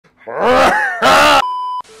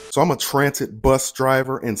So I'm a transit bus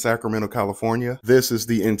driver in Sacramento, California. This is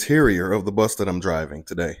the interior of the bus that I'm driving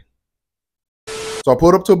today. So I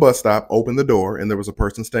pulled up to a bus stop, opened the door, and there was a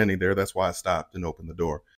person standing there. That's why I stopped and opened the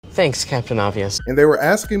door. Thanks, Captain Obvious. And they were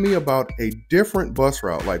asking me about a different bus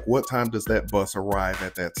route, like what time does that bus arrive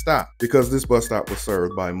at that stop? Because this bus stop was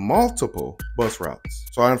served by multiple bus routes.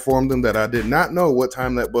 So I informed them that I did not know what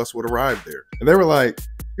time that bus would arrive there. And they were like,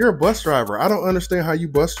 "You're a bus driver. I don't understand how you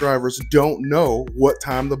bus drivers don't know what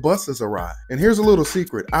time the buses arrive." And here's a little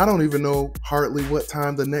secret. I don't even know hardly what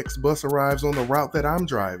time the next bus arrives on the route that I'm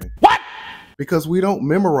driving. What? Because we don't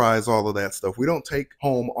memorize all of that stuff. We don't take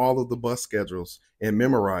home all of the bus schedules and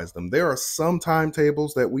memorize them. There are some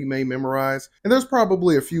timetables that we may memorize, and there's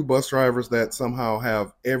probably a few bus drivers that somehow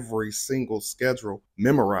have every single schedule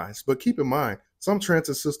memorized. But keep in mind, some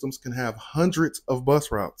transit systems can have hundreds of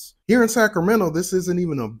bus routes. Here in Sacramento, this isn't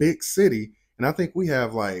even a big city, and I think we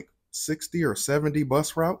have like 60 or 70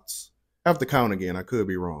 bus routes. I have to count again, I could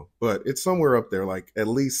be wrong, but it's somewhere up there, like at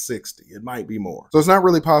least 60. It might be more. So it's not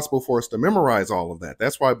really possible for us to memorize all of that.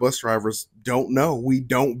 That's why bus drivers don't know. We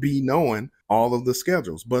don't be knowing all of the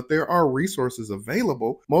schedules, but there are resources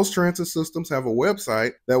available. Most transit systems have a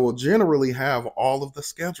website that will generally have all of the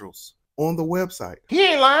schedules on the website. He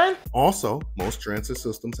ain't lying. Also, most transit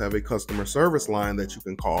systems have a customer service line that you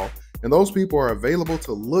can call, and those people are available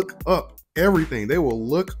to look up everything. They will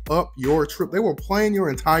look up your trip. They will plan your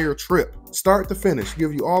entire trip, start to finish,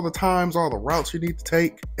 give you all the times, all the routes you need to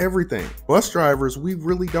take, everything. Bus drivers, we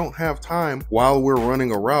really don't have time while we're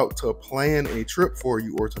running a route to plan a trip for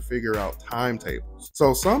you or to figure out timetables.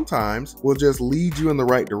 So sometimes we'll just lead you in the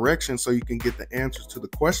right direction so you can get the answers to the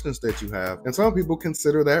questions that you have. And some people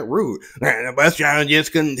consider that rude. The bus driver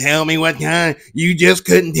just couldn't tell me what time. You just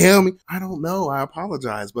couldn't tell me. I don't know. I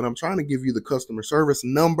apologize, but I'm trying to give you the customer service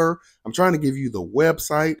number. I'm trying to give you the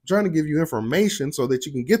website. I'm trying to give you information so that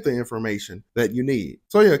you can get the information that you need.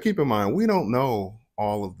 So yeah, keep in mind, we don't know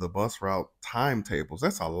all of the bus route timetables.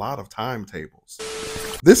 That's a lot of timetables.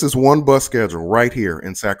 This is one bus schedule right here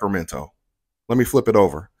in Sacramento. Let me flip it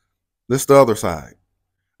over. This is the other side.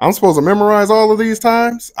 I'm supposed to memorize all of these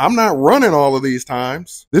times? I'm not running all of these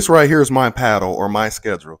times. This right here is my paddle or my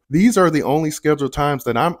schedule. These are the only scheduled times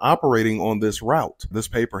that I'm operating on this route. This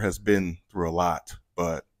paper has been through a lot,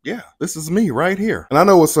 but yeah, this is me right here. And I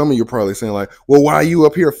know what some of you are probably saying, like, well, why are you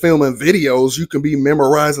up here filming videos? You can be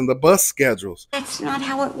memorizing the bus schedules. That's not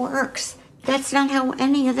how it works. That's not how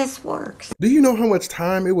any of this works. Do you know how much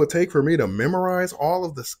time it would take for me to memorize all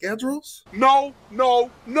of the schedules? No, no,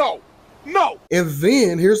 no, no. And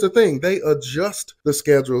then here's the thing, they adjust the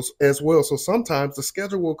schedules as well. So sometimes the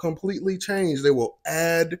schedule will completely change. They will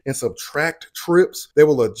add and subtract trips. They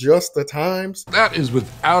will adjust the times. That is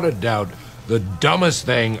without a doubt the dumbest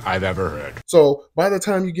thing I've ever heard. So by the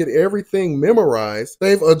time you get everything memorized,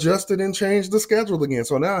 they've adjusted and changed the schedule again.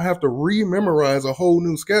 So now I have to re-memorize a whole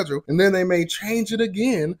new schedule, and then they may change it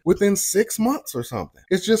again within 6 months or something.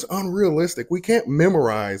 It's just unrealistic. We can't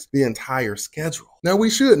memorize the entire schedule. Now,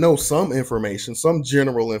 we should know some information, some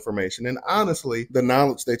general information, and honestly, the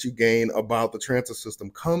knowledge that you gain about the transit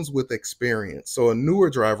system comes with experience. So a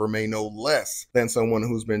newer driver may know less than someone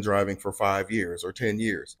who's been driving for 5 years or 10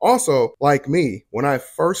 years. Also, like me, when I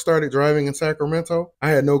first started driving in Sacramento,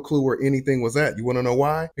 I had no clue where anything was at. You want to know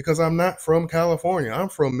why? Because I'm not from California. I'm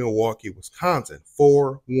from Milwaukee, Wisconsin,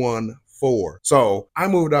 414. So I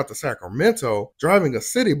moved out to Sacramento driving a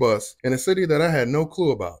city bus in a city that I had no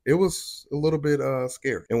clue about. It was a little bit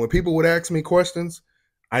scary. And when people would ask me questions,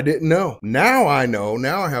 I didn't know. Now I know.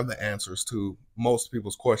 Now I have the answers to most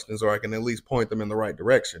people's questions, or I can at least point them in the right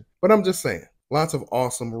direction. But I'm just saying, lots of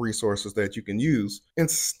awesome resources that you can use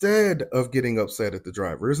instead of getting upset at the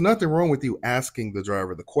driver. There's nothing wrong with you asking the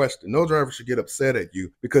driver the question. No driver should get upset at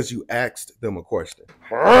you because you asked them a question.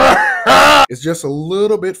 It's just a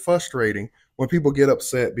little bit frustrating when people get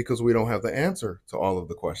upset because we don't have the answer to all of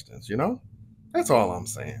the questions, you know? That's all I'm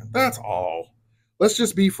saying. That's all. Let's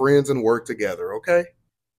just be friends and work together, okay?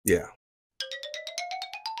 Yeah.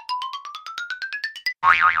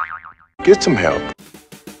 Get some help.